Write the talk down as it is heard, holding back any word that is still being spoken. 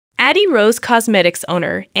Addie Rose Cosmetics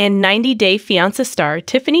owner and 90-Day Fiancé star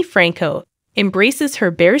Tiffany Franco embraces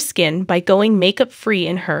her bare skin by going makeup-free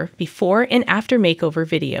in her before and after makeover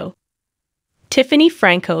video. Tiffany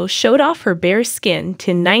Franco showed off her bare skin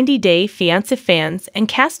to 90-Day Fiancé fans and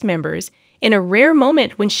cast members in a rare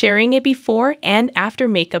moment when sharing a before and after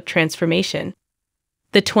makeup transformation.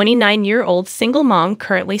 The 29-year-old single mom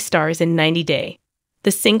currently stars in 90 Day,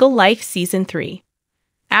 The Single Life Season 3.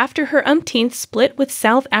 After her umpteenth split with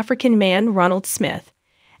South African man Ronald Smith,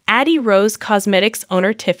 Addie Rose Cosmetics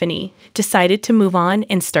owner Tiffany decided to move on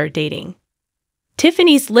and start dating.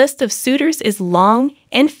 Tiffany's list of suitors is long,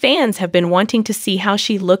 and fans have been wanting to see how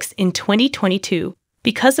she looks in 2022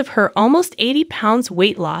 because of her almost 80 pounds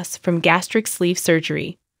weight loss from gastric sleeve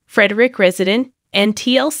surgery. Frederick resident and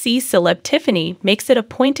TLC celeb Tiffany makes it a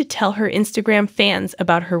point to tell her Instagram fans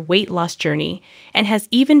about her weight loss journey and has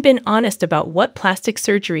even been honest about what plastic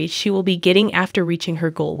surgery she will be getting after reaching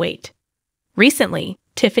her goal weight. Recently,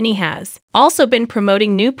 Tiffany has also been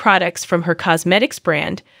promoting new products from her cosmetics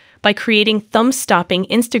brand by creating thumb-stopping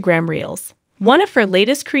Instagram reels. One of her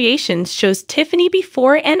latest creations shows Tiffany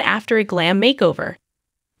before and after a glam makeover.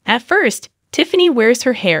 At first, Tiffany wears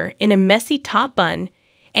her hair in a messy top bun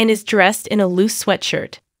and is dressed in a loose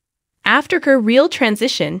sweatshirt. After her real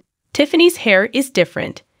transition, Tiffany's hair is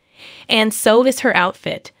different, and so is her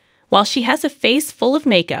outfit. While she has a face full of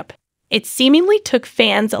makeup, it seemingly took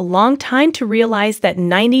fans a long time to realize that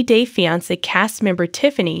 90-Day Fiancé cast member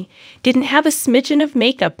Tiffany didn't have a smidgen of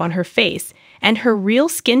makeup on her face, and her real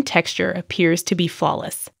skin texture appears to be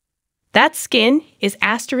flawless. "That skin is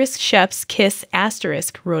 *chef's kiss*,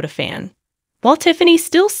 wrote a fan. While Tiffany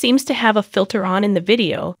still seems to have a filter on in the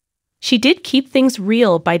video, she did keep things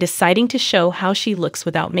real by deciding to show how she looks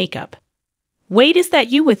without makeup. "Wait, is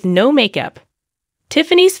that you with no makeup?"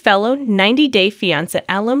 Tiffany's fellow 90-Day Fiancé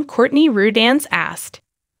alum Courtney Rudans asked.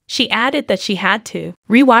 She added that she had to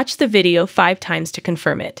rewatch the video 5 times to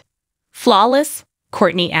confirm it. "Flawless,"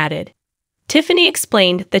 Courtney added. Tiffany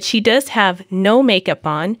explained that she does have no makeup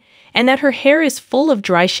on and that her hair is full of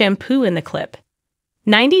dry shampoo in the clip.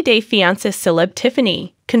 90-Day Fiancé celeb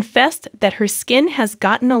Tiffany confessed that her skin has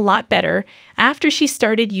gotten a lot better after she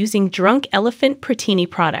started using Drunk Elephant Protini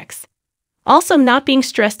products. "Also, not being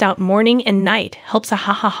stressed out morning and night helps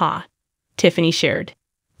Tiffany shared.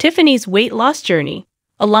 Tiffany's weight loss journey,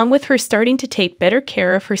 along with her starting to take better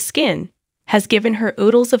care of her skin, has given her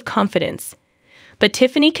oodles of confidence. But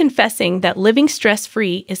Tiffany confessing that living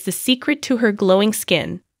stress-free is the secret to her glowing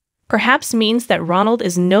skin perhaps means that Ronald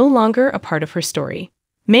is no longer a part of her story.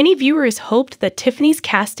 Many viewers hoped that Tiffany's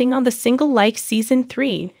casting on The Single Life Season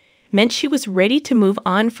 3 meant she was ready to move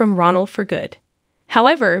on from Ronald for good.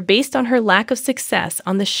 However, based on her lack of success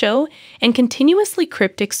on the show and continuously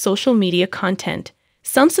cryptic social media content,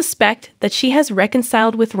 some suspect that she has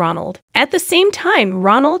reconciled with Ronald. At the same time,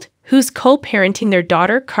 Ronald, who's co-parenting their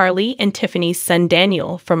daughter Carly and Tiffany's son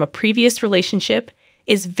Daniel from a previous relationship,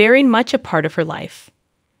 is very much a part of her life.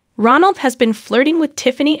 Ronald has been flirting with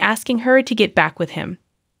Tiffany, asking her to get back with him.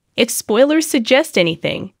 If spoilers suggest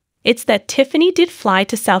anything, it's that Tiffany did fly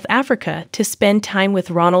to South Africa to spend time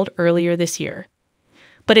with Ronald earlier this year.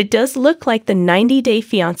 But it does look like the 90-Day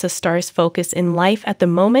Fiancé star's focus in life at the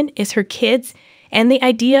moment is her kids and the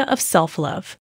idea of self-love.